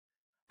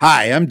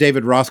Hi, I'm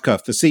David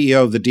Rothkopf, the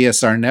CEO of the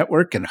DSR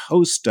Network and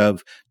host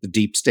of the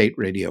Deep State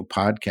Radio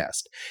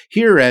podcast.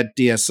 Here at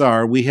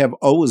DSR, we have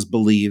always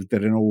believed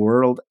that in a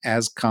world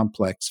as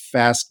complex,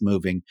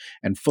 fast-moving,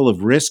 and full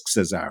of risks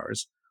as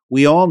ours,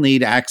 we all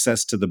need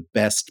access to the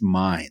best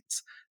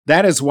minds.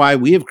 That is why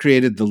we have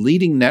created the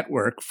leading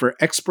network for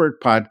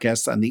expert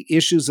podcasts on the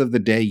issues of the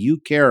day you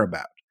care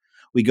about.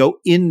 We go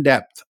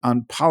in-depth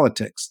on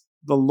politics,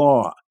 the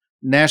law,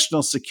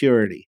 national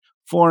security,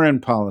 foreign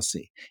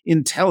policy,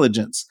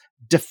 intelligence,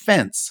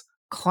 defense,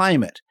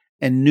 climate,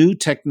 and new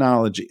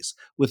technologies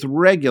with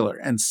regular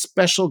and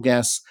special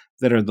guests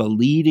that are the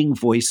leading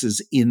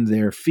voices in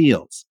their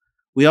fields.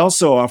 We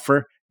also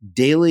offer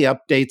daily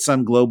updates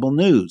on global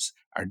news,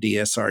 our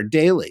DSR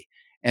Daily,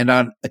 and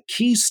on a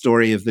key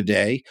story of the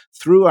day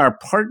through our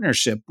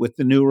partnership with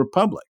the New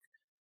Republic.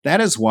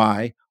 That is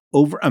why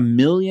over 1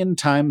 million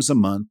times a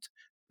month,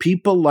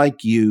 people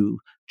like you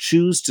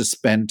choose to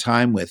spend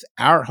time with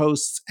our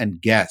hosts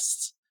and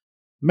guests.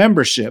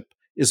 Membership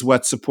is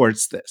what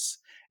supports this,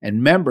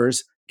 and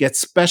members get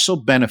special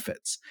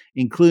benefits,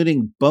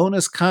 including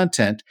bonus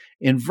content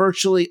in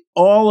virtually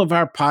all of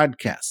our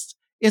podcasts.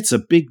 It's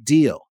a big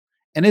deal,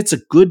 and it's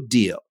a good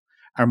deal.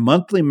 Our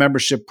monthly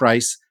membership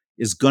price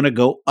is going to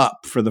go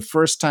up for the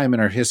first time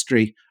in our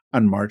history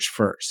on March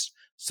 1st.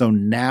 So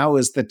now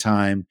is the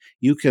time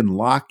you can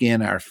lock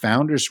in our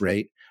founders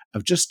rate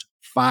of just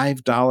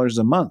 $5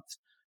 a month.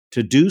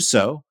 To do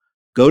so,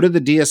 go to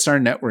the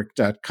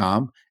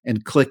dsrnetwork.com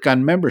and click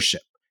on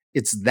membership.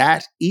 It's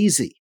that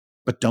easy,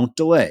 but don't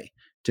delay.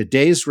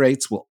 Today's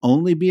rates will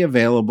only be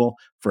available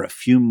for a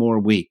few more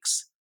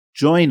weeks.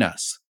 Join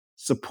us.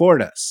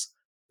 Support us.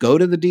 Go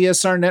to the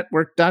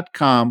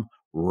dsrnetwork.com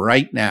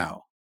right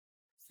now.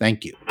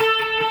 Thank you.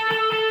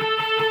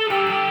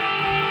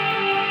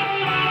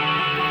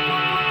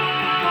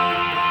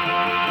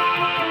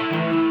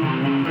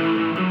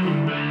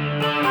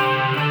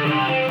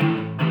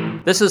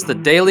 This is the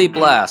Daily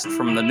Blast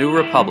from the New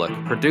Republic,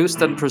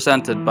 produced and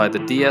presented by the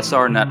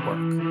DSR Network.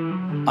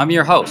 I'm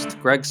your host,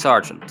 Greg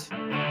Sargent.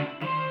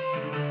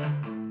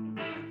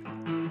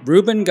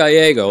 Ruben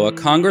Gallego, a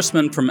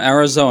congressman from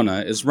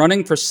Arizona, is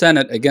running for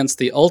Senate against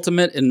the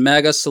ultimate in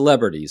MAGA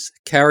celebrities,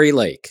 Kari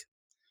Lake.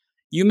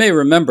 You may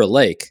remember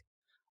Lake.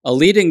 A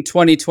leading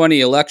 2020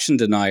 election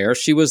denier,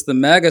 she was the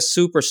MAGA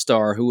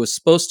superstar who was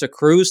supposed to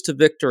cruise to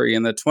victory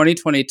in the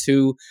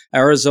 2022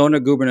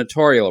 Arizona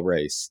gubernatorial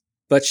race.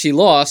 But she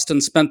lost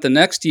and spent the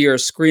next year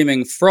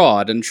screaming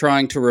fraud and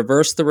trying to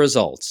reverse the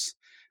results.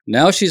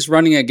 Now she's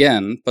running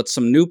again, but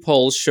some new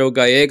polls show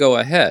Gallego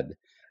ahead.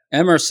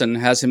 Emerson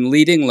has him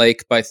leading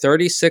Lake by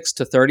 36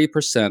 to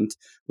 30%,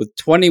 with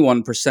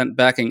 21%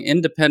 backing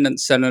independent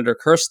Senator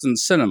Kyrsten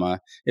Sinema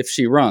if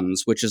she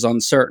runs, which is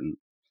uncertain.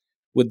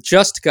 With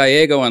just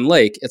Gallego and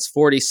Lake, it's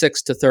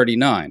 46 to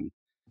 39.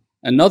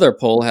 Another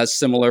poll has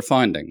similar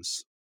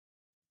findings.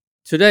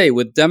 Today,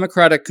 with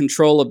Democratic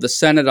control of the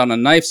Senate on a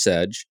knife's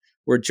edge,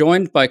 we're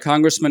joined by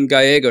Congressman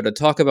Gallego to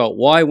talk about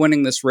why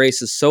winning this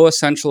race is so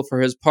essential for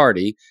his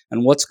party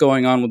and what's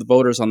going on with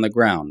voters on the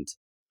ground.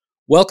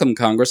 Welcome,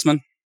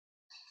 Congressman.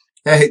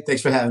 Hey,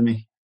 thanks for having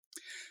me.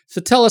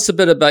 So tell us a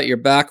bit about your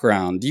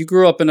background. You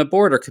grew up in a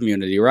border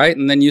community, right?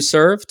 And then you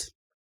served?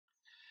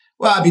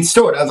 Well, I mean,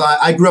 sort of.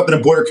 I grew up in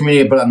a border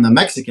community, but on the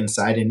Mexican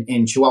side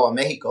in Chihuahua,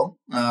 Mexico,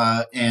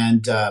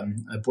 and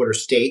a border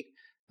state.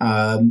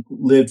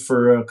 Lived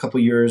for a couple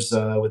years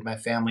with my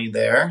family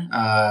there.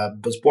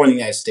 Was born in the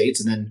United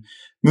States and then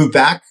moved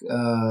back.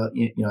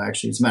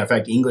 Actually, as a matter of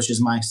fact, English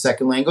is my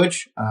second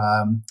language.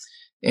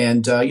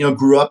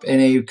 Grew up in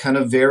a kind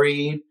of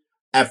very,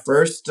 at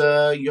first,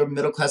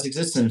 middle class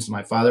existence.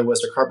 My father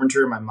was a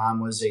carpenter. My mom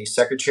was a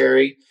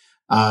secretary.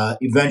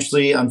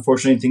 Eventually,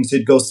 unfortunately, things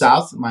did go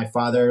south. My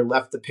father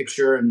left the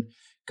picture and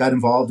got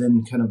involved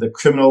in kind of the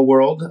criminal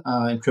world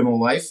and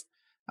criminal life.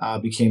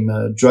 Became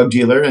a drug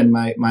dealer, and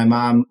my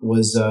mom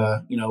was,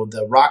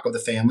 the rock of the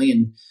family,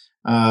 and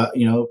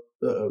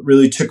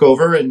really took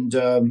over and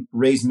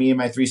raised me and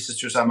my three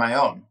sisters on my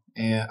own,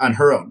 on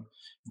her own.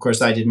 Of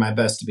course, I did my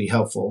best to be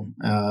helpful,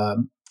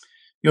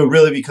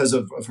 really because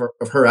of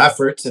her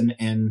efforts and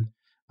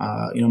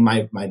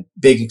my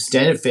big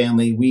extended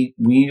family. We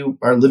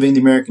are living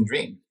the American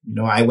dream.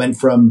 I went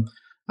from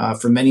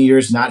for many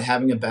years not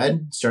having a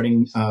bed,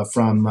 starting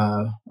from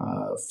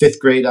fifth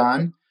grade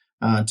on.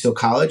 Until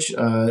college,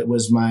 it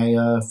was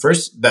my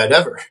first bed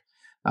ever.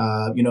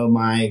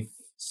 My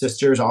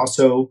sisters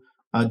also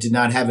did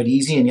not have it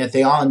easy, and yet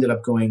they all ended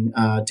up going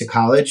to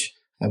college.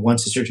 I have one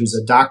sister who's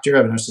a doctor. I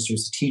have another sister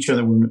who's a teacher.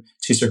 Another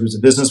sister who's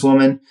a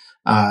businesswoman.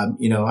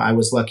 I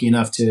was lucky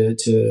enough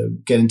to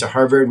get into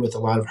Harvard with a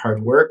lot of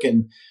hard work,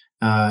 and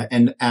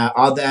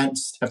all that.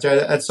 After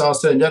that's all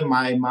said and done,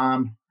 my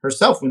mom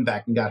herself went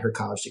back and got her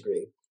college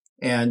degree.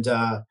 And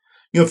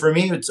for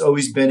me, it's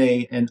always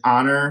been an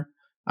honor.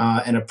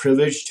 And a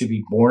privilege to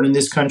be born in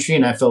this country.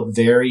 And I felt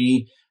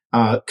very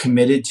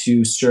committed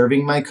to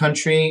serving my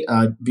country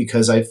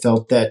because I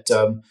felt that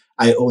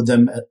I owed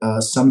them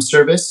some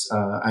service.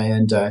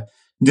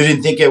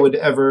 Didn't think I would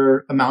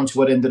ever amount to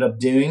what I ended up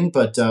doing,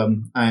 but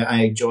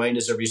I joined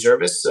as a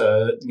reservist,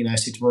 United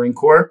States Marine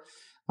Corps,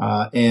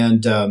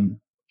 and an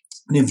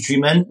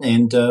infantryman,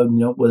 and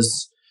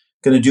was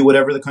going to do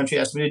whatever the country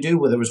asked me to do,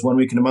 whether it was 1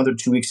 week in a month or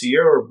 2 weeks a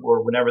year,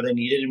 or whenever they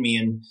needed me.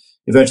 And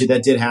eventually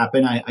that did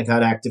happen. I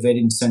got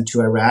activated and sent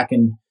to Iraq,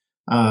 and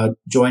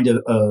joined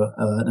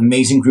an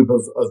amazing group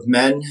of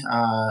men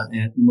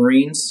and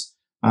Marines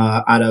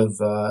out of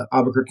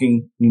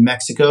Albuquerque, New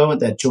Mexico,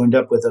 that joined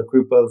up with a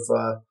group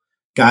of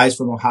guys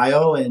from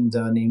Ohio and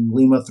named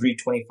Lima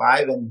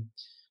 325. And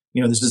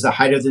this was the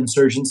height of the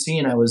insurgency,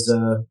 and I was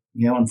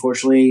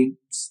unfortunately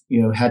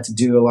had to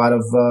do a lot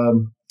of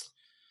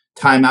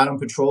time out on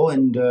patrol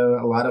and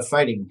a lot of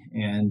fighting.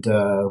 And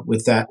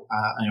with that,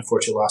 I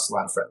unfortunately lost a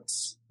lot of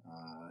friends.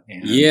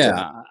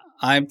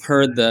 I've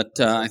heard that.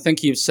 I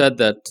think you've said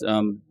that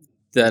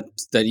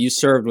that you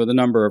served with a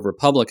number of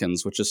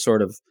Republicans, which is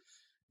sort of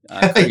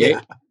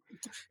Yeah.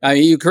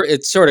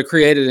 it sort of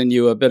created in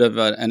you a bit of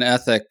an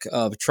ethic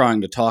of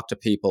trying to talk to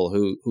people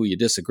who you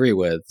disagree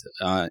with.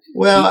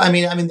 Well,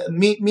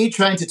 me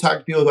trying to talk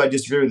to people who I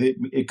disagree with,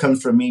 it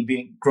comes from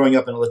me growing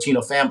up in a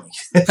Latino family.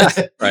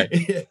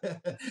 Right.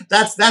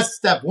 That's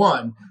step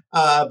one.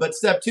 But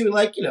step two,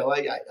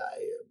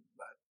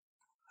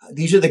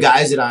 these are the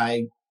guys that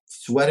I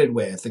sweated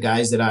with, the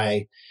guys that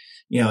I,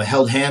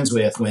 held hands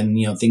with when,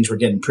 things were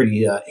getting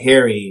pretty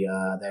hairy,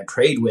 that I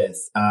prayed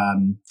with.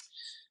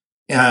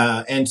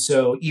 And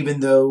so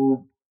even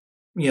though,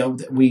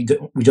 we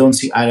don't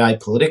see eye to eye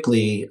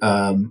politically,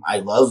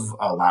 I love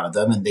a lot of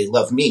them and they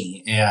love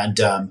me. And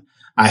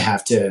I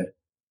have to,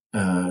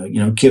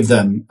 give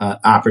them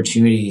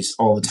opportunities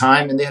all the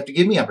time, and they have to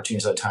give me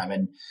opportunities all the time.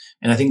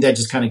 And I think that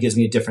just kind of gives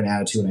me a different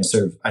attitude when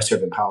I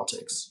serve in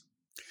politics.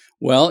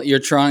 Well, you're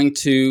trying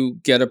to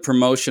get a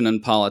promotion in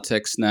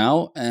politics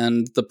now,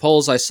 and the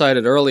polls I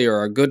cited earlier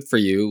are good for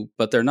you,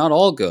 but they're not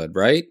all good,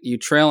 right? You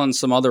trail in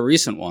some other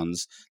recent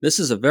ones. This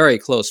is a very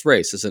close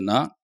race, is it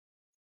not?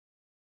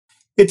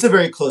 It's a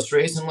very close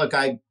race, and look,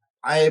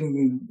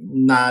 I'm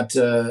not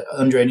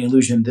under any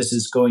illusion this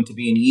is going to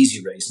be an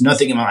easy race.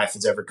 Nothing in my life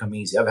has ever come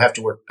easy. I've had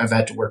to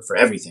work for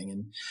everything,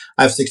 and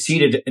I've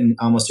succeeded in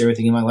almost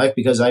everything in my life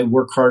because I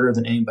work harder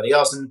than anybody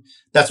else, and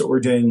that's what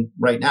we're doing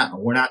right now.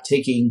 We're not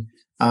taking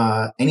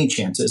any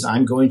chances.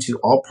 I'm going to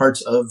all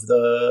parts of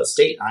the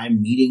state.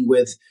 I'm meeting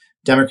with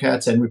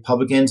Democrats and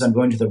Republicans. I'm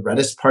going to the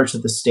reddest parts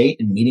of the state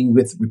and meeting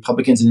with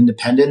Republicans and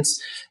independents.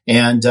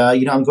 And,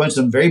 I'm going to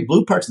some very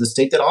blue parts of the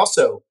state that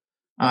also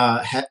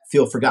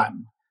feel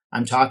forgotten.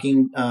 I'm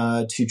talking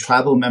to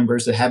tribal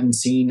members that haven't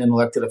seen an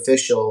elected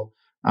official.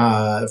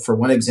 For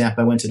one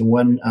example, I went to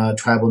one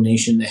tribal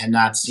nation that had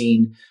not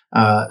seen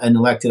an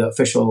elected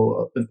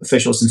official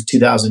since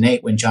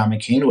 2008 when John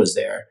McCain was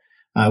there.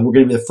 We're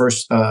going to be the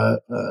first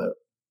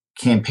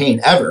campaign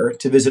ever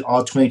to visit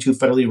all 22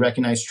 federally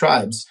recognized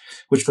tribes,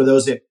 which for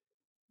those that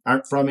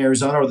aren't from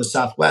Arizona or the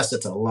Southwest,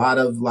 that's a lot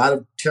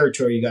of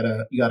territory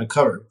you gotta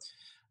cover.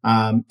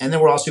 And then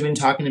we're also been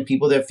talking to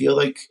people that feel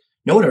like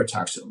no one ever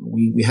talks to them.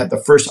 We had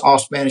the first all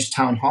Spanish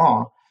town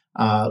hall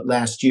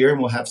last year, and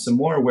we'll have some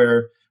more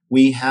where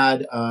we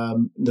had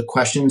the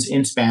questions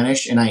in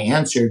Spanish, and I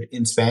answered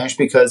in Spanish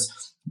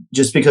because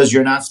just because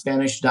you're not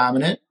Spanish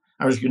dominant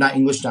or you're not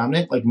English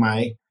dominant like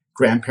my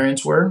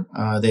grandparents were.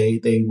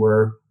 They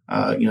were,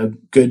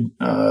 good,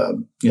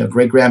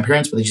 great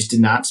grandparents, but they just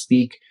did not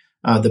speak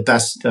the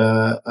best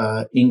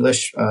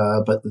English,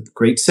 but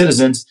great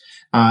citizens.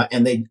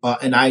 And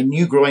I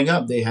knew growing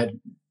up they had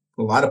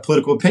a lot of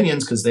political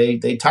opinions because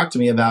they talked to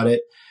me about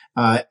it.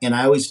 And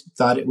I always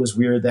thought it was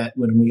weird that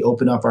when we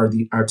open up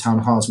our town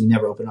halls, we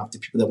never open up to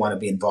people that want to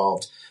be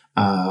involved.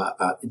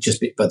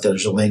 But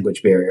there's a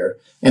language barrier,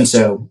 and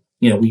so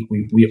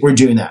we're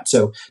doing that.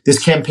 So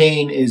this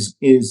campaign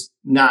is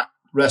not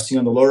resting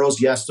on the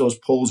laurels. Yes, those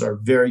polls are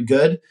very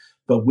good,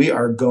 but we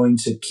are going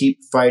to keep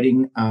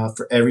fighting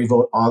for every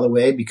vote all the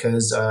way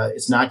because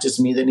it's not just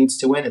me that needs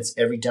to win. It's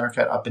every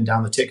Democrat up and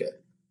down the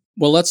ticket.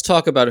 Well, let's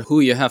talk about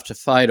who you have to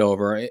fight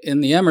over.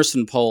 In the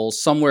Emerson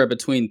polls, somewhere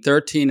between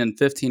 13 and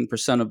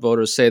 15% of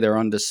voters say they're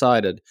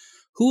undecided.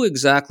 Who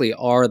exactly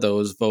are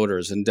those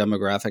voters in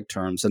demographic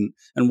terms, and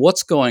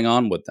what's going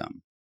on with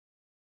them?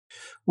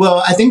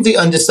 Well, I think the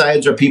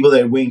undecideds are people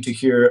that are waiting to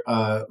hear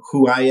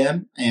who I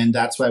am, and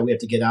that's why we have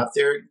to get out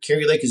there.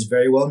 Kari Lake is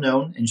very well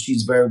known, and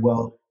she's very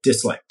well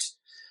disliked.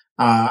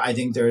 I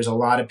think there's a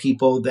lot of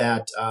people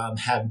that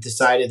have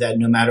decided that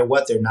no matter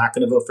what, they're not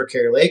going to vote for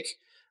Kari Lake.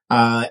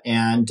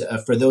 And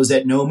for those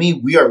that know me,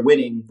 we are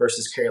winning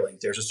versus Kari Lake.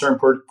 There's a certain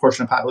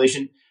portion of the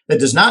population that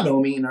does not know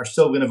me and are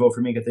still going to vote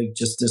for me because they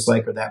just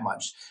dislike her that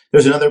much.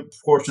 There's another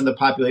portion of the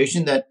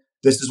population that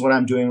this is what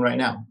I'm doing right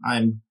now.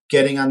 I'm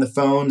getting on the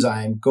phones.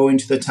 I'm going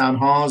to the town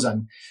halls.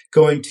 I'm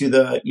going to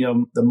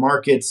the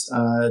markets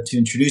to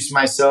introduce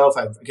myself.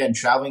 I'm again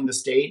traveling the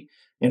state,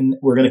 and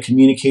we're going to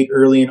communicate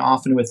early and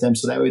often with them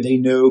so that way they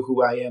know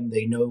who I am,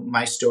 they know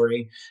my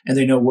story, and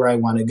they know where I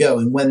want to go.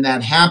 And when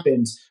that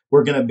happens,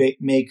 we're going to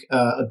make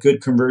a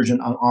good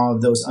conversion on all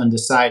of those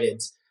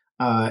undecideds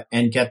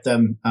and get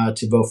them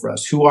to vote for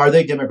us. Who are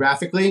they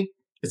demographically?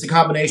 It's a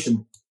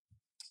combination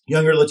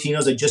younger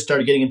Latinos that just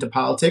started getting into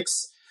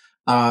politics.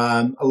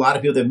 A lot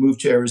of people that moved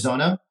to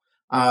Arizona,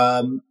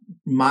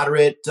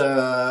 moderate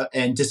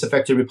and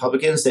disaffected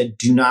Republicans that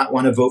do not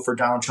want to vote for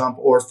Donald Trump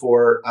or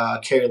for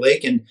Kari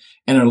Lake, and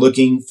are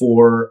looking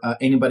for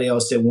anybody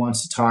else that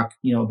wants to talk,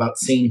 about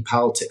sane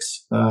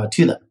politics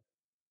to them.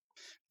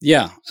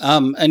 Yeah.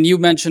 And you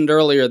mentioned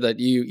earlier that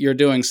you're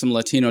doing some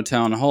Latino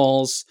town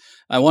halls.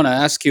 I want to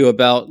ask you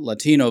about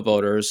Latino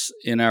voters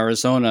in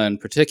Arizona in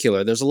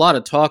particular. There's a lot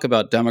of talk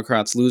about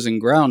Democrats losing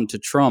ground to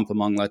Trump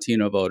among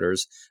Latino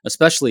voters,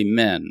 especially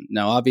men.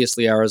 Now,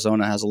 obviously,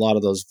 Arizona has a lot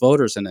of those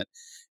voters in it.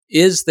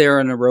 Is there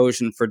an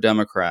erosion for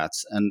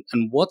Democrats, and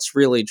what's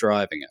really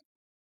driving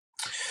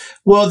it?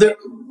 Well,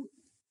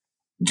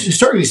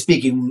 historically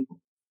speaking,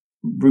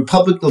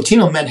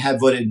 Latino men have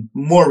voted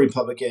more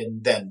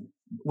Republican than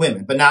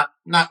women, but not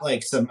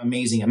like some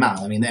amazing amount.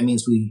 I mean, that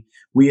means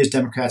we as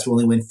Democrats will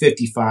only win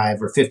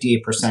 55 or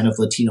 58% of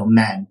Latino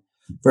men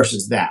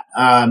versus that.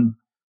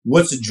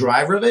 What's the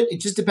driver of it?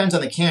 It just depends on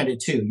the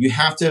candidate too. You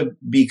have to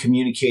be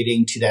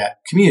communicating to that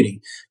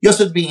community. You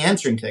also have to be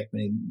answering to that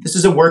community. This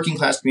is a working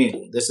class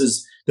community. This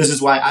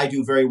is why I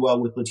do very well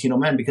with Latino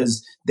men,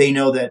 because they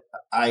know that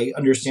I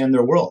understand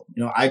their world.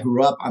 I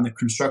grew up on the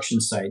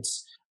construction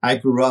sites. I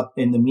grew up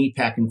in the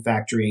meatpacking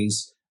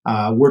factories,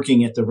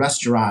 working at the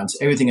restaurants,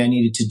 everything I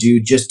needed to do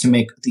just to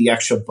make the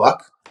extra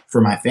buck for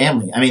my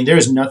family. I mean, I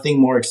still think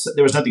about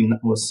it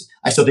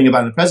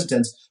in the present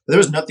tense, but there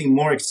was nothing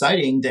more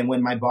exciting than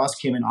when my boss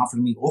came and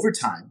offered me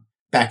overtime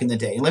back in the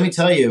day. And let me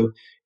tell you,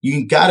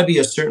 you got to be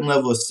a certain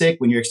level of sick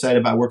when you're excited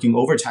about working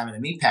overtime in a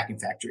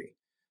meatpacking factory.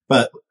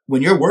 But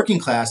when you're working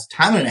class,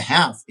 time and a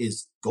half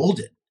is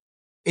golden.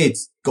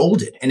 It's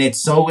golden, and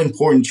it's so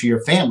important to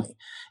your family.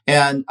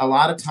 And a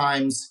lot of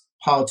times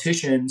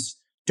politicians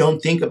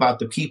don't think about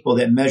the people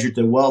that measured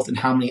their wealth and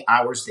how many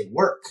hours they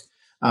work.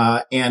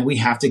 And we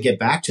have to get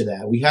back to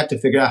that. We have to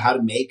figure out how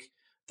to make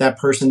that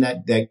person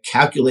that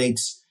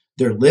calculates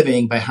their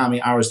living by how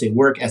many hours they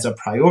work as a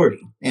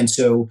priority. And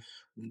so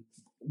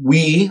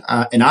we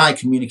and I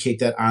communicate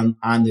that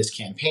on this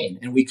campaign,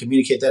 and we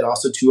communicate that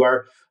also to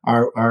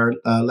our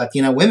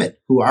Latina women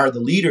who are the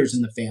leaders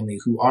in the family,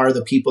 who are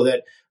the people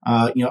that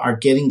are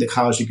getting the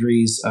college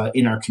degrees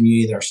in our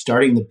community, that are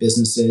starting the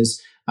businesses,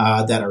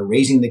 that are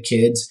raising the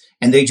kids,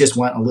 and they just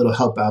want a little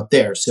help out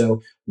there.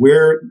 So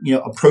we're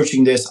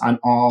approaching this on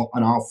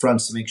all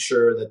fronts to make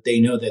sure that they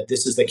know that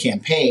this is the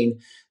campaign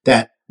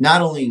that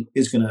not only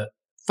is going to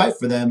fight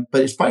for them,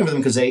 but it's fighting for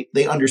them because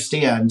they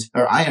understand,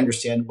 or I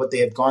understand, what they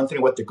have gone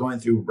through, what they're going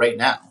through right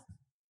now.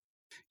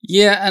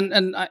 Yeah,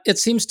 and it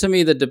seems to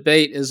me the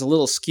debate is a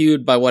little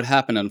skewed by what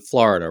happened in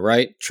Florida,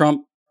 right?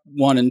 Trump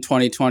won in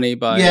 2020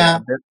 by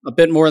a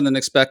bit more than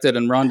expected,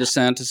 and Ron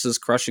DeSantis'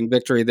 crushing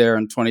victory there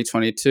in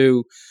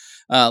 2022.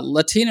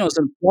 Latinos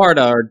in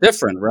Florida are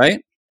different,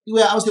 right?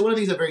 Well, I would say one of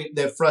the things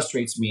that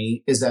frustrates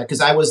me is that,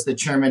 because I was the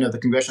chairman of the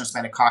Congressional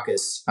Hispanic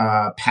Caucus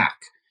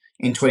PAC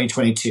in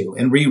 2022,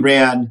 and we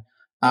ran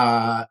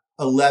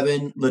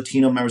 11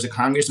 Latino members of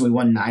Congress, and we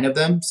won 9 of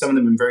them, some of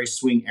them in very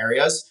swing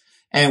areas.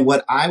 And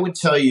what I would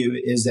tell you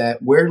is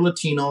that where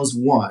Latinos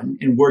won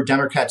and where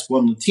Democrats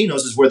won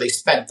Latinos is where they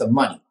spent the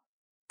money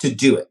to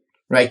do it,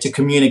 right? To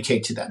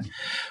communicate to them.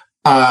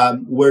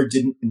 Where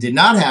did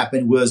not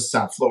happen was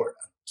South Florida.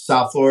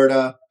 South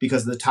Florida,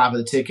 because of the top of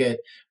the ticket,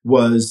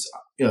 was,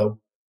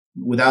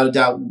 without a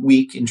doubt,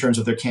 weak in terms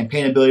of their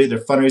campaign ability, their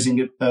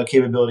fundraising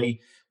capability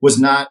was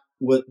not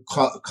what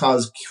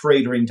caused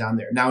cratering down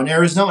there. Now in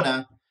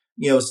Arizona,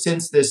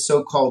 since this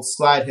so-called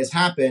slide has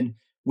happened,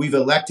 we've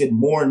elected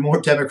more and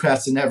more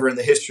Democrats than ever in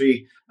the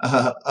history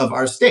of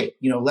our state.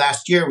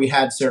 Last year we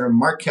had Senator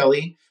Mark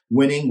Kelly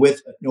winning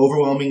with an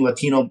overwhelming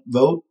Latino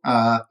vote.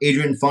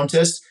 Adrian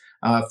Fontes,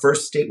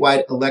 first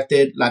statewide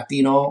elected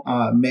Latino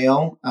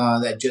male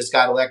that just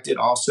got elected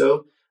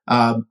also.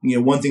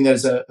 One thing that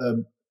is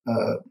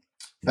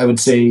I would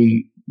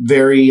say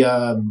very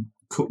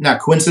not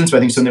coincidence, but I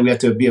think something we have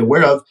to be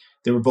aware of.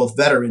 They were both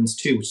veterans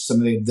too, which is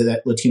something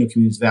that Latino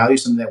communities value,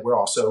 something that we're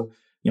also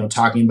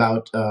talking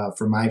about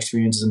from my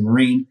experience as a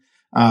Marine.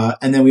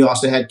 And then we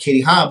also had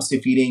Katie Hobbs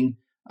defeating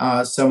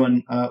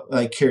someone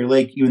like Kari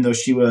Lake, even though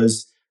she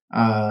was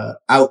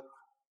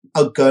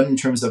outgunned in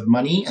terms of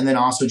money, and then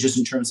also just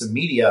in terms of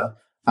media.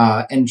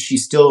 And she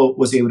still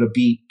was able to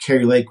beat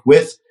Kari Lake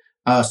with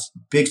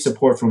big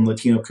support from the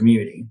Latino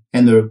community.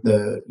 And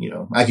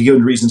I could give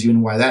the reasons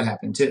even why that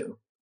happened too.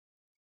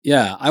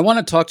 Yeah, I want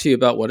to talk to you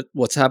about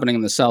what's happening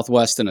in the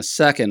Southwest in a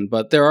second,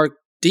 but there are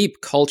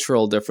deep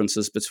cultural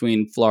differences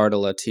between Florida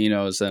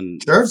Latinos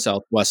and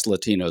Southwest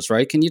Latinos,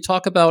 right? Can you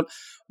talk about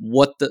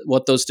what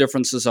those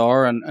differences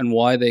are and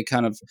why they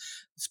kind of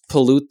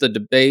pollute the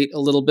debate a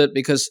little bit?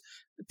 Because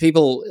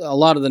a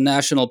lot of the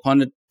national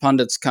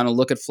pundits kind of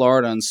look at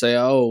Florida and say,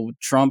 "Oh,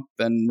 Trump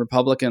and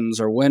Republicans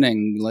are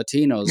winning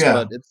Latinos,"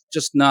 but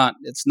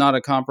it's not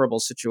a comparable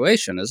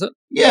situation, is it?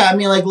 Yeah, I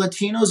mean, like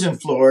Latinos in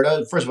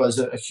Florida, first of all, there's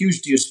a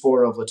huge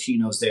diaspora of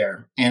Latinos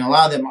there, and a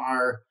lot of them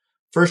are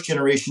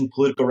first-generation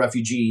political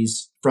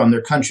refugees from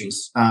their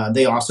countries.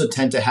 They also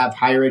tend to have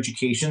higher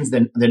educations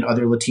than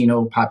other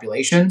Latino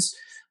populations.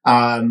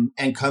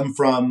 and come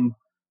from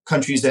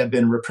countries that have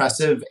been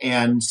repressive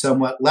and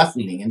somewhat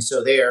left-leaning. And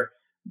so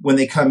when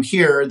they come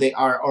here, they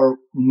are, or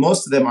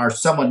most of them are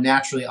somewhat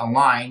naturally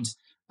aligned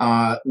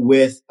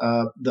with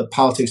the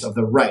politics of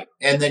the right.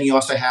 And then you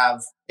also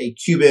have a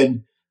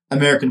Cuban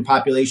American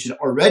population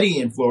already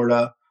in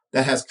Florida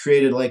that has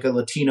created like a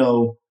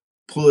Latino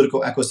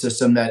political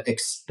ecosystem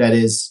that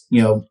is,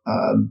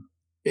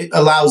 it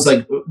allows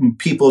like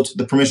people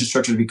the permission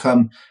structure to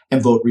become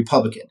and vote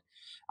Republican.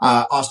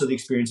 Also, the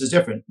experience is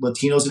different.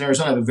 Latinos in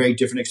Arizona have a very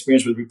different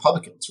experience with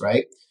Republicans,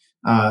 right?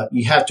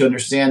 You have to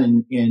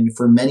understand,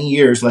 for many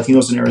years,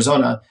 Latinos in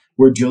Arizona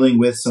were dealing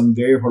with some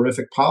very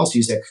horrific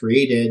policies that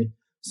created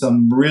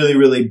some really,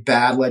 really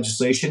bad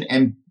legislation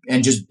and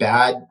just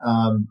bad,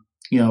 I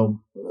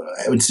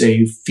would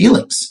say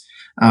feelings.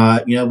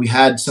 We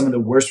had some of the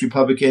worst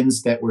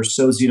Republicans that were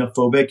so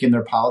xenophobic in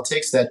their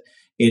politics that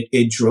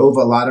it drove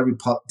a lot of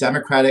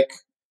Democratic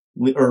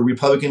or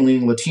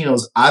Republican-leaning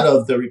Latinos out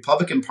of the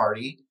Republican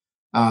Party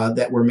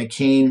that were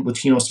McCain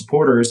Latino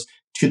supporters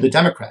to the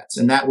Democrats.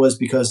 And that was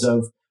because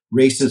of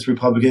racist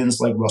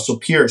Republicans like Russell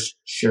Pierce,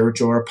 Sheriff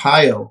Joe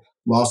Arpaio,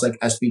 laws like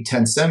SB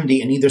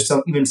 1070, and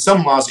even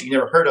some laws that you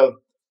never heard of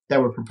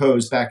that were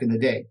proposed back in the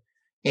day.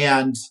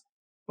 And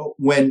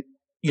when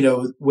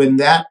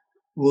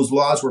those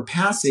laws were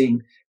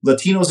passing,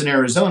 Latinos in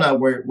Arizona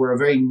were a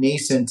very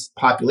nascent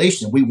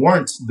population. We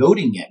weren't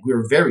voting yet. We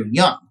were very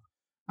young.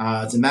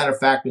 As a matter of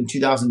fact, in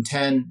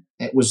 2010,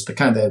 it was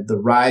the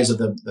rise of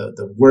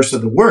the worst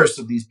of the worst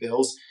of these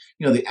bills.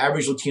 The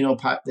average Latino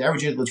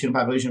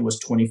population was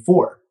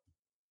 24.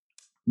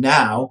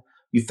 Now,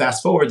 you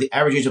fast forward, the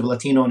average age of a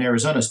Latino in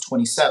Arizona is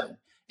 27,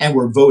 and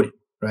we're voting,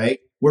 right?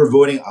 We're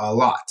voting a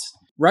lot.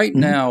 Right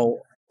now,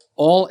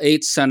 all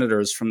 8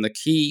 senators from the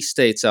key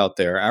states out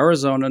there,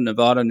 Arizona,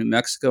 Nevada, New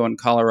Mexico, and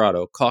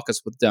Colorado,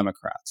 caucus with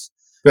Democrats.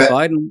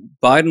 Right.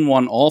 Biden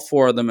won all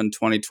 4 of them in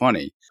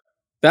 2020.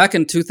 Back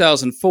in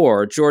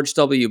 2004, George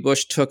W.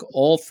 Bush took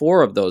all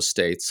 4 of those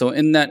states. So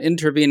in that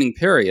intervening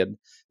period,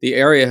 the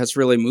area has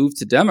really moved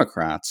to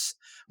Democrats.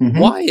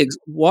 Mm-hmm.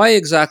 Why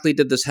exactly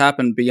did this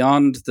happen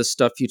beyond the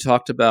stuff you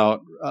talked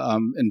about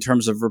in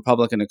terms of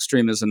Republican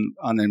extremism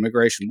on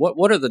immigration?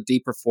 What are the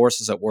deeper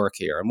forces at work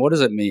here, and what does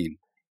it mean?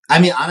 I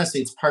mean,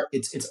 honestly,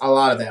 it's a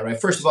lot of that, right?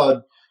 First of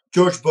all,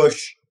 George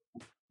Bush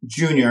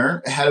Jr.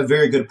 had a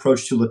very good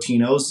approach to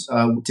Latinos.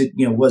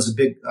 Was a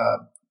big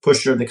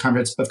pusher of the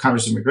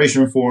Congress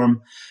immigration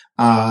reform.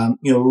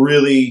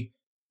 Really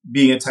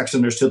being a Texas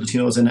understood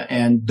Latinos,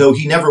 and though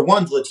he never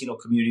won the Latino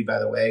community, by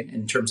the way,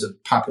 in terms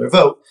of popular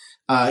vote,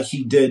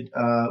 he did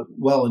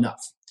well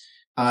enough.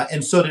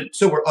 And so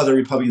were other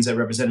Republicans that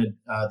represented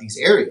these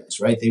areas,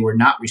 right? They were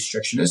not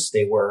restrictionists.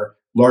 They were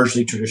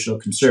largely traditional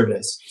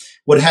conservatives.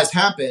 What has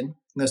happened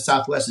in the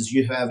Southwest is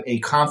you have a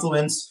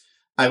confluence,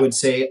 I would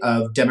say,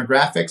 of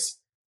demographics,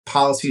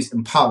 policies,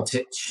 and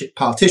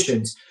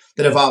politicians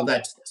that have all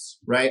led to this,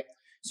 right?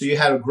 So you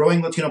have a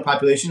growing Latino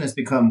population that's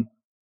become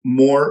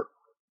more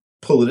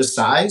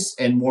politicized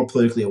and more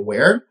politically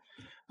aware,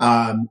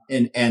 and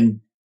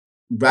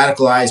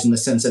radicalized in the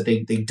sense that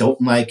they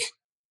don't like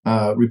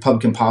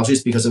Republican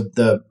policies because of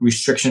the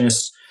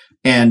restrictionist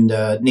and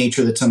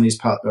nature that some of these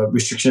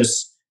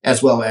restrictionists,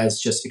 as well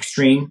as just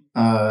extreme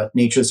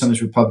nature that some of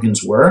these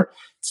Republicans were.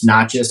 It's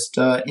not just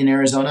in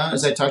Arizona,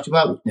 as I talked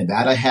about.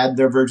 Nevada had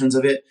their versions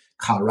of it.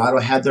 Colorado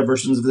had their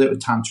versions of it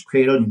with Tom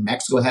Tancredo. New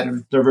Mexico had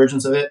their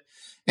versions of it.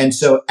 And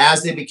so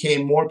as they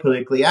became more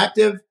politically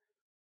active,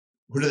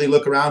 who do they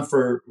look around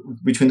for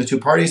between the two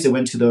parties? They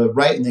went to the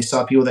right and they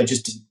saw people that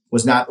just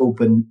was not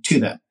open to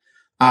them.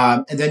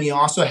 And then you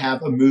also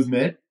have a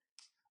movement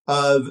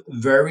of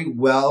very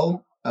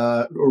well,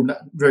 or not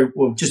very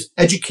well, just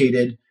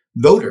educated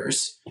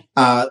voters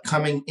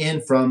coming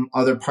in from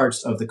other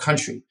parts of the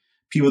country.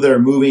 People that are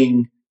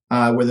moving,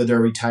 whether they're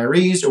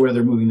retirees or whether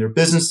they're moving their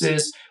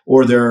businesses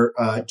or they're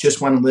just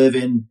want to live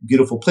in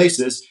beautiful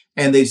places,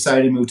 and they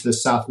decided to move to the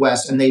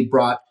Southwest, and they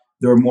brought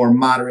their more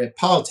moderate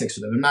politics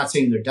with them. I'm not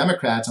saying they're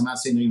Democrats. I'm not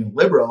saying they're even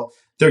liberal.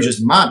 They're just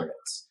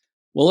moderates.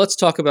 Well, let's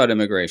talk about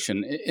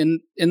immigration.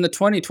 In the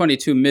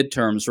 2022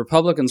 midterms,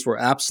 Republicans were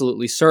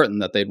absolutely certain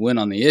that they'd win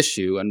on the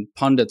issue, and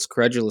pundits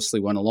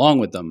credulously went along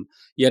with them.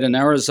 Yet in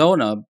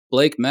Arizona,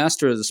 Blake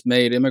Masters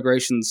made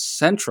immigration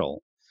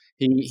central.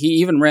 He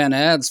even ran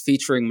ads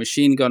featuring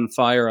machine gun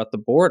fire at the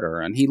border,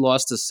 and he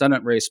lost his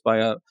Senate race by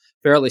a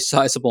fairly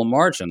sizable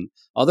margin.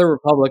 Other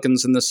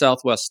Republicans in the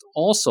Southwest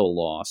also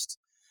lost.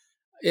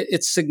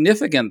 It's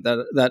significant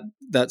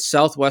that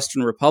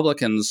Southwestern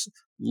Republicans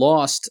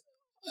lost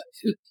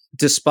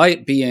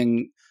despite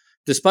being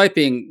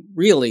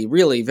really,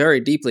 really very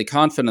deeply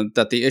confident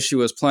that the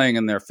issue is playing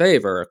in their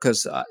favor,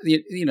 because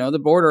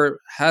the border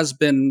has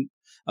been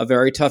a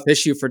very tough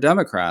issue for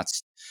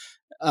Democrats.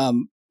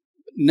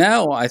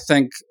 Now I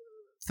think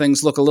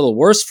things look a little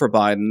worse for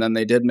Biden than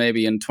they did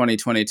maybe in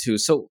 2022.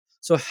 So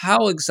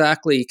how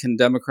exactly can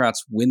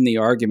Democrats win the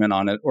argument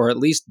on it, or at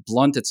least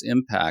blunt its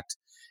impact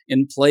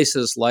in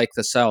places like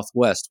the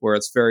Southwest where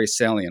it's very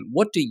salient?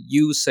 What do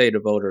you say to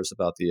voters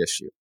about the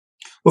issue?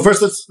 Well,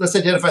 first, let's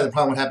identify the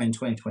problem what happened in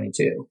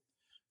 2022,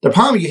 The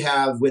problem you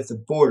have with the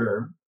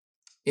border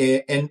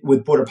and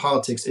with border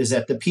politics is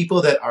that the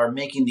people that are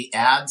making the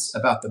ads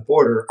about the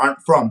border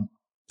aren't from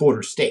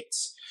border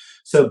states.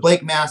 So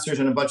Blake Masters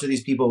and a bunch of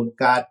these people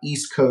got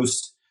East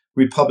Coast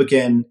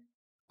Republican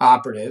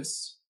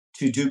operatives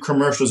to do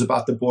commercials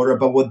about the border,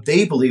 about what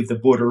they believe the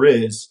border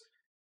is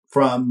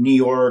from New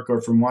York or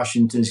from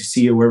Washington,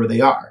 D.C. or wherever they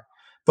are.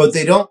 But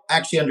they don't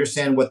actually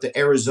understand what the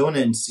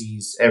Arizonan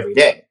sees every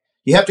day.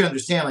 You have to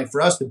understand, like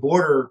for us, the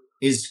border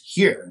is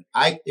here.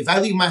 If I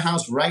leave my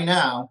house right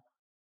now,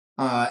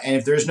 and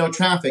if there's no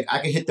traffic, I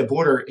could hit the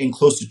border in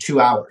close to 2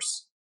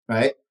 hours,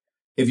 right?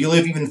 If you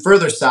live even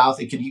further south,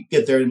 it could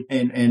get there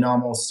in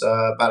almost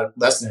about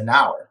less than an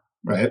hour,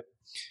 right?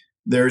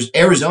 There's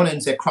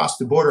Arizonans that cross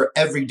the border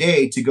every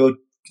day to go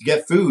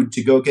get food,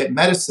 to go get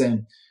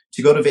medicine,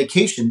 to go to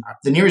vacation.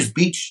 The nearest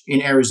beach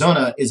in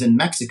Arizona is in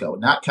Mexico,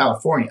 not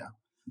California.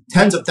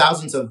 Tens of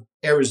thousands of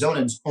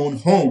Arizonans own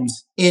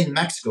homes in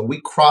Mexico.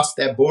 We cross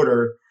that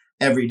border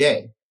every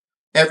day.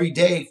 Every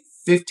day,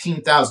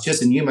 15,000,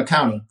 just in Yuma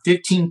County,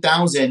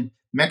 15,000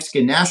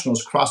 Mexican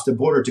nationals cross the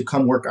border to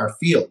come work our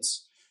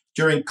fields.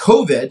 During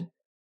COVID,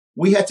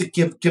 we had to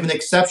give an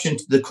exception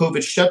to the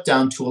COVID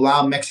shutdown to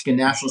allow Mexican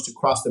nationals to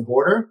cross the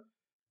border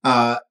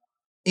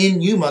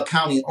in Yuma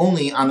County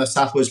only on the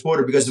southwest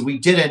border, because if we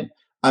didn't,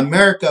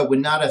 America would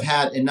not have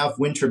had enough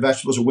winter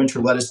vegetables or winter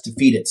lettuce to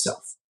feed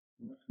itself.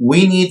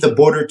 We need the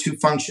border to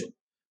function.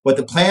 But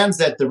the plans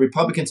that the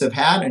Republicans have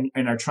had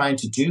and are trying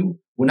to do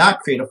will not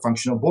create a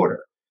functional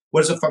border.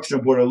 What does a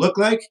functional border look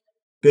like?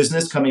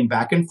 Business coming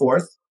back and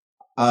forth,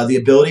 the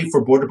ability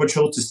for Border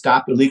Patrol to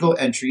stop illegal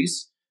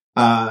entries,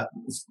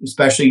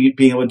 especially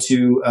being able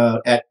to,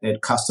 at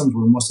customs,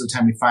 where most of the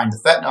time we find the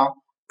fentanyl,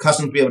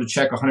 customs be able to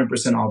check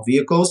 100% all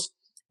vehicles.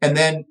 And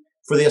then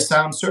for the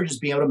asylum surges,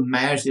 being able to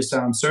manage the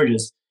asylum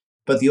surges.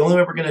 But the only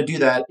way we're going to do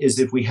that is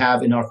if we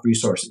have enough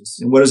resources.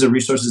 And what does the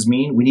resources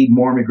mean? We need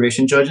more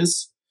immigration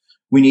judges.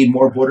 We need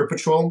more Border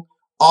Patrol.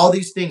 All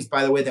these things,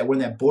 by the way, that were in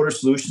that border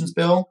solutions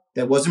bill,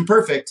 that wasn't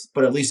perfect,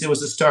 but at least it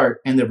was a start,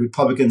 and the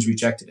Republicans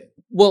rejected it.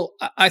 Well,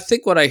 I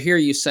think what I hear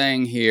you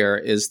saying here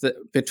is that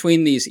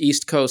between these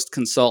East Coast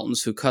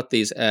consultants who cut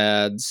these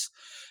ads,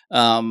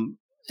 and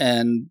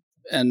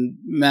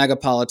MAGA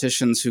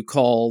politicians who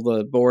call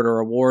the border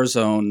a war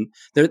zone,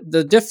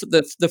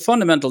 the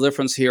fundamental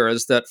difference here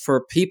is that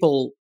for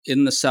people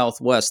in the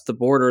Southwest, the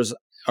border is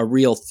a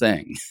real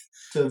thing.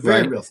 It's a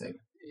very real thing.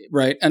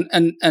 Right.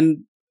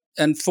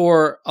 And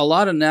for a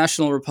lot of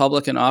national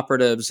Republican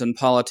operatives and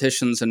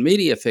politicians and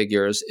media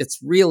figures, it's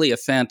really a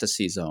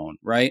fantasy zone,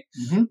 right?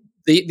 Mm-hmm.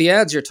 The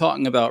ads you're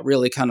talking about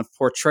really kind of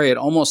portray it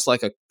almost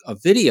like a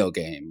video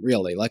game,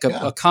 really, like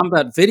a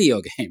combat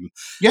video game.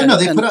 Yeah,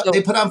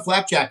 they put on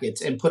flak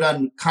jackets and put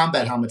on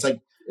combat helmets. Like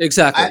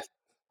exactly.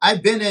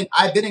 I've been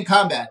in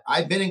combat.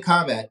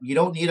 You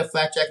don't need a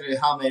flak jacket and a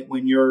helmet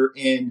when you're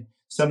in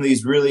some of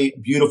these really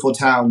beautiful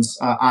towns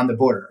on the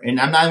border. And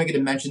I'm not even going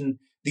to mention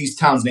these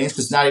towns' names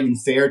because it's not even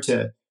fair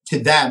to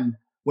them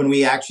when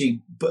we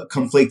actually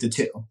conflate the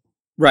two.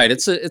 Right.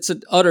 It's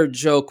an utter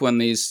joke when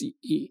these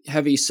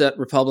heavy-set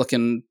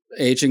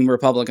aging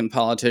Republican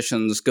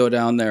politicians go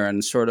down there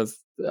and sort of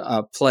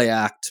play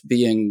act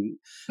being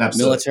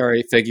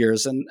military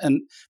figures,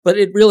 but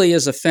it really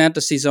is a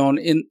fantasy zone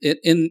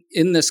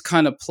in this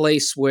kind of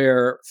place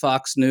where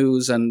Fox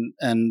News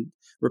and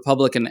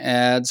Republican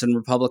ads and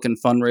Republican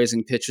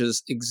fundraising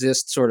pitches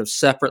exist sort of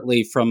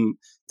separately from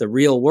the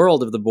real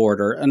world of the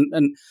border,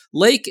 and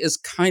Lake is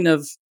kind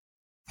of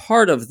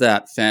part of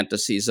that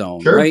fantasy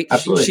zone, sure, right?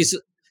 Absolutely.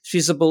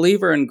 She's a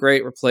believer in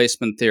great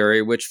replacement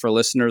theory, which for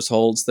listeners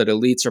holds that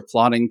elites are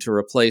plotting to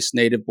replace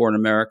native-born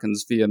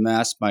Americans via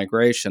mass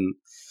migration.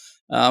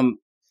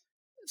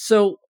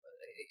 So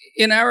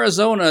in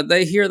Arizona,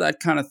 they hear that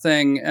kind of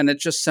thing, and it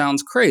just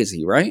sounds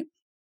crazy, right?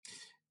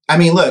 I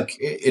mean, look,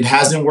 it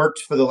hasn't worked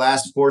for the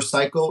last 3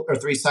 cycles.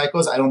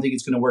 I don't think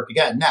it's going to work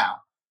again.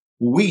 Now,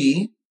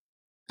 we,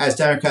 as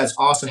Democrats,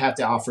 also have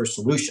to offer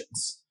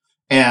solutions.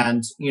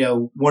 And,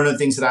 one of the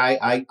things that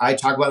I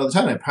talk about all the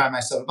time, and I pride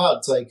myself about,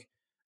 it's like,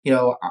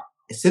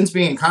 since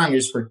being in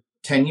Congress for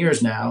 10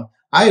 years now,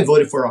 I have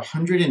voted for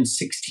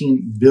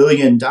 $116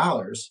 billion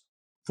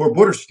for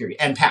border security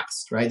and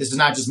passed, right? This is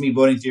not just me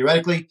voting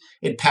theoretically.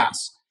 It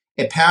passed.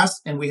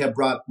 And we have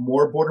brought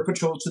more Border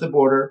Patrol to the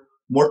border,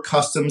 more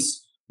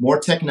customs, more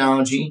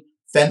technology,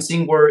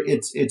 fencing where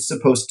it's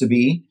supposed to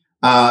be,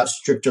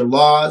 stricter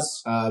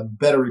laws,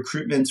 better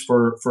recruitments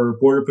for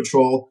Border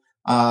Patrol,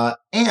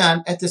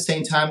 and at the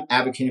same time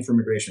advocating for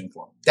immigration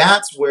reform.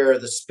 That's where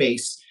the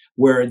space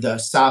where the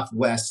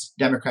Southwest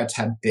Democrats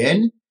have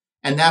been,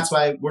 and that's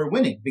why we're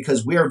winning,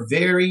 because we are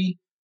very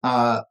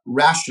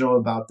rational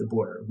about the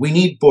border. We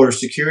need border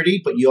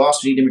security, but you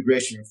also need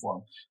immigration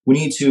reform. We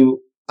need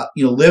to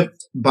live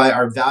by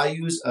our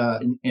values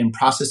in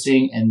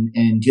processing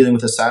and dealing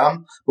with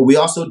asylum, but we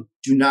also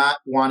do not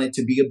want it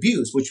to be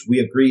abused, which we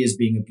agree is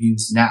being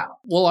abused now.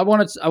 Well, I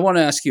want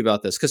to ask you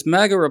about this because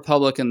MAGA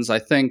Republicans, I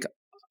think,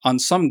 on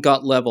some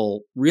gut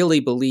level, really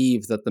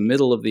believe that the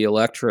middle of the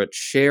electorate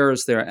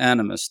shares their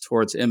animus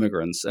towards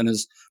immigrants and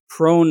is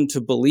prone to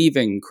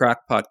believing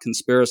crackpot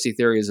conspiracy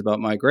theories about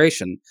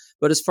migration.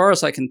 But as far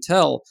as I can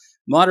tell,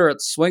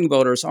 moderate swing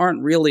voters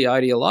aren't really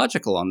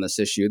ideological on this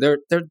issue. They're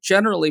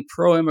generally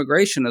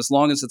pro-immigration as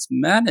long as it's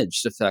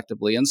managed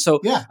effectively. And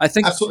so Yeah, I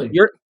think absolutely.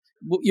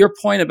 your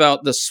point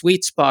about the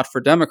sweet spot for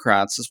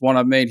Democrats is one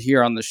I've made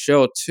here on the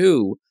show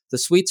too. The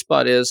sweet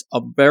spot is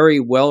a very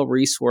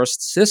well-resourced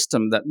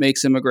system that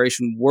makes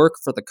immigration work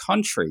for the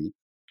country.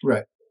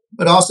 Right.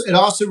 But it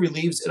also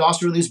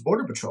relieves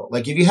Border Patrol.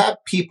 Like if you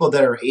have people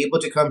that are able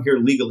to come here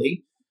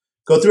legally,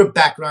 go through a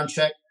background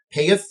check,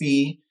 pay a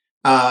fee,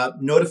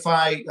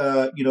 notify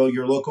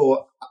your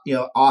local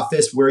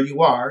office where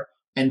you are,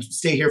 and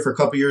stay here for a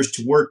couple of years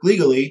to work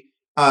legally.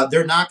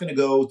 They're not going to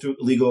go through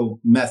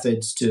illegal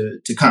methods to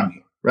come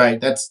here,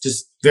 right? That's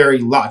just very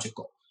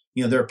logical.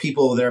 There are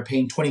people that are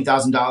paying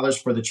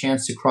 $20,000 for the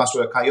chance to cross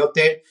with a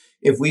coyote.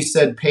 If we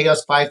said pay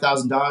us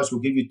 $5,000,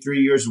 we'll give you 3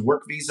 years of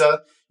work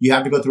visa. You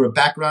have to go through a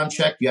background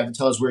check. You have to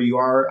tell us where you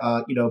are.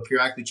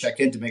 Periodically check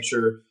in to make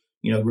sure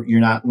you're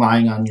not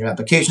lying on your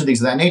application,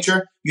 things of that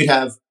nature. You'd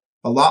have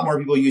a lot more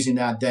people using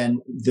that than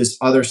this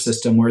other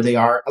system where they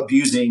are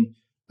abusing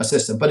a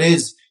system. But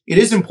it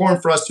is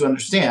important for us to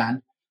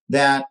understand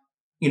that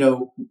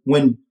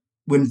when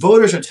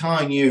voters are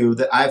telling you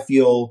that I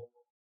feel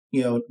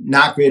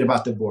not great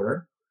about the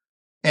border,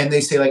 and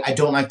they say like I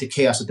don't like the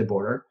chaos at the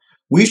border,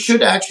 we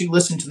should actually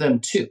listen to them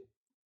too,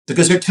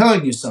 because they're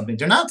telling you something.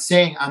 They're not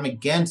saying I'm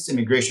against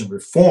immigration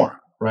reform,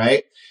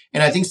 right?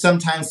 And I think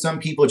sometimes some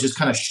people just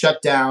kind of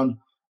shut down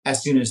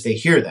as soon as they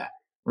hear that,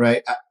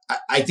 right?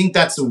 I think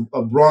that's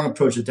a wrong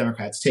approach that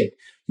Democrats take.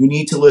 You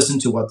need to listen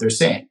to what they're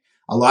saying.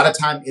 A lot of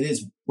time it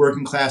is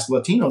working class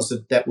Latinos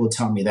that will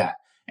tell me that.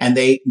 And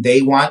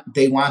they want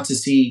to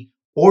see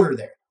order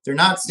there. They're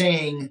not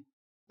saying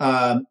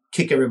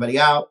kick everybody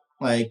out.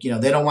 Like,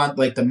 they don't want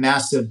like the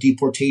massive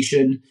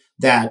deportation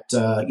that,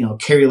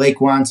 Kari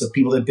Lake wants of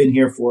people that have been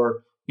here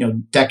for,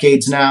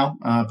 decades now,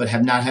 but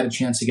have not had a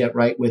chance to get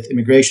right with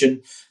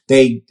immigration.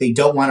 They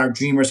don't want our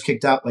dreamers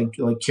kicked out like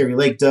Kari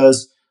Lake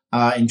does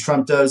and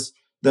Trump does.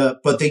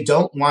 But they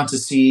don't want to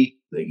see,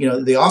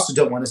 they also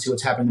don't want to see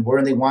what's happening in the border,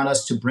 and they want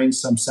us to bring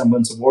some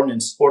semblance of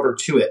order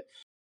to it.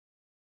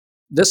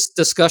 This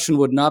discussion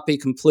would not be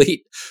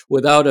complete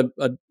without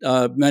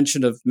a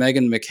mention of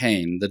Meghan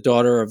McCain, the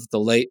daughter of the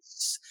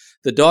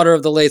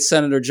late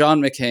Senator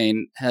John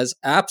McCain, has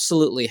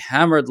absolutely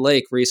hammered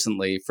Lake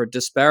recently for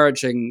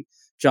disparaging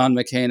John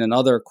McCain and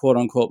other quote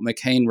unquote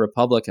McCain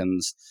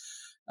Republicans.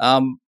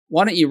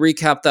 Why don't you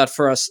recap that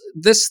for us?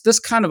 This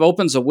kind of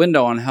opens a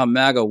window on how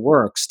MAGA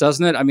works,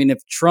 doesn't it? I mean,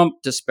 if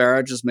Trump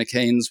disparages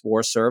McCain's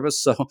war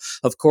service, so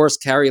of course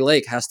Kari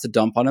Lake has to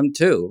dump on him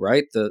too,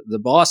 right? The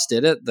boss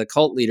did it, the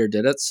cult leader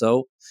did it,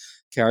 so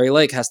Kari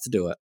Lake has to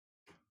do it.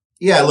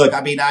 Yeah, look, I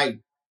mean, I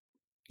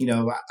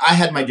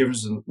had my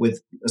differences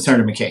with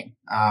Senator McCain.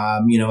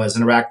 As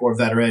an Iraq War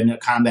veteran, a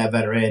combat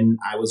veteran,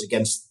 I was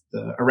against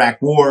the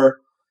Iraq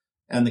War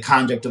and the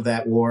conduct of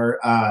that war.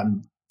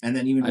 And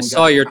then even I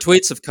saw your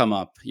tweets have come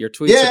up. Your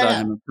tweets about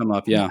him have come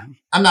up. Yeah,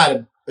 I'm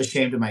not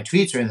ashamed of my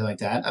tweets or anything like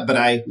that,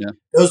 but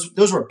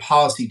those were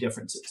policy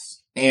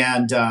differences.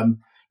 And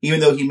even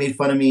though he made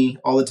fun of me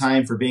all the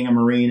time for being a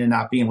Marine and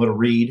not being able to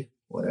read,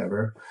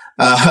 whatever,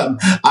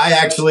 I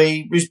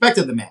actually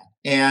respected the man.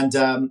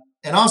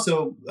 And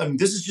also, I mean,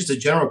 this is just a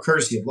general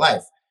courtesy of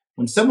life.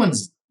 When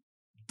someone's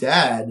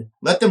dead,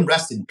 let them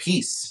rest in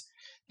peace.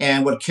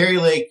 And what Kari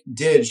Lake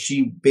did,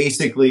 she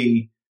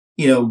basically,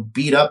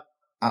 beat up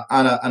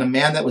on a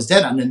man that was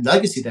dead, on a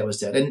legacy that was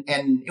dead,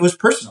 and it was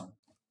personal.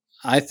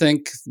 I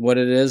think what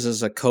it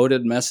is a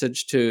coded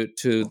message to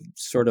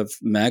sort of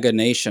MAGA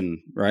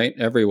nation, right,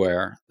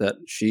 everywhere, that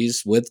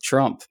she's with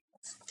Trump.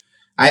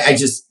 I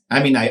guess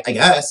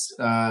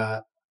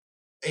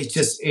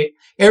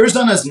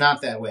Arizona's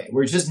not that way.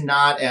 We're just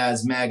not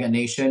as MAGA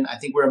nation. I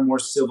think we're a more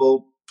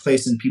civil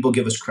place than people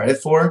give us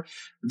credit for.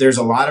 There's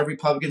a lot of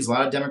Republicans, a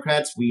lot of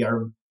Democrats.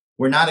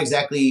 We're not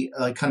exactly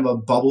kind of a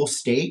bubble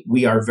state.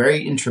 We are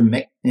very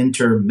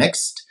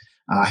intermixed.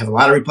 I have a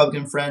lot of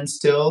Republican friends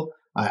still.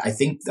 I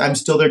think I'm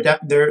still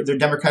their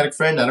Democratic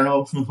friend. I don't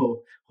know.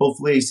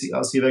 Hopefully,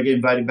 I'll see if I get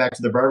invited back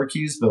to the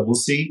barbecues, but we'll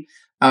see.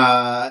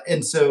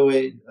 And so,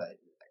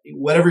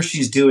 whatever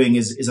she's doing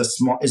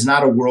is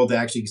not a world that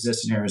actually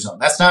exists in Arizona.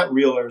 That's not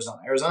real Arizona.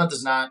 Arizona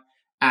does not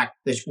act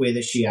the way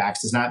that she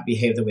acts. Does not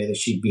behave the way that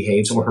she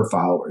behaves, or her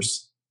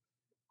followers.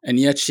 And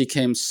yet she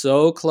came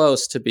so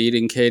close to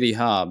beating Katie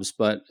Hobbs.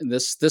 But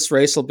this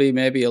race will be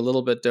maybe a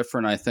little bit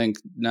different, I think,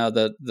 now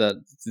that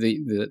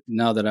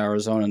now that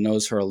Arizona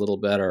knows her a little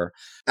better.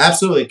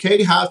 Absolutely.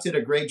 Katie Hobbs did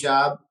a great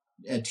job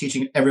at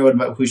teaching everyone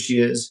about who she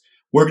is.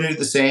 We're going to do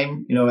the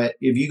same.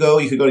 If you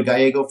could go to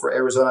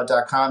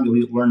gallegofораrizona.com.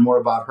 You'll learn more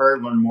about her,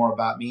 learn more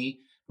about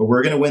me. But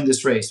we're going to win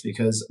this race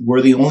because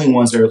we're the only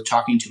ones that are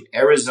talking to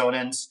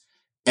Arizonans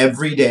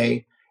every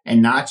day.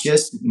 And not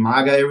just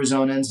MAGA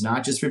Arizonans,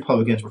 not just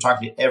Republicans. We're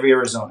talking to every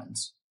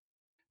Arizonans.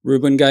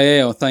 Ruben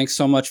Gallego, thanks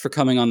so much for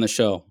coming on the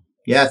show.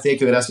 Yeah, thank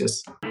you.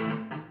 Gracias.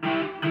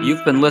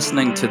 You've been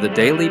listening to The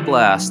Daily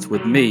Blast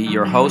with me,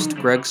 your host,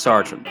 Greg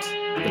Sargent.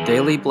 The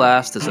Daily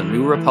Blast is a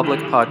New Republic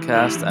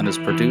podcast and is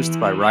produced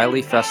by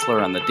Riley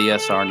Fessler on the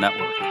DSR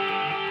Network.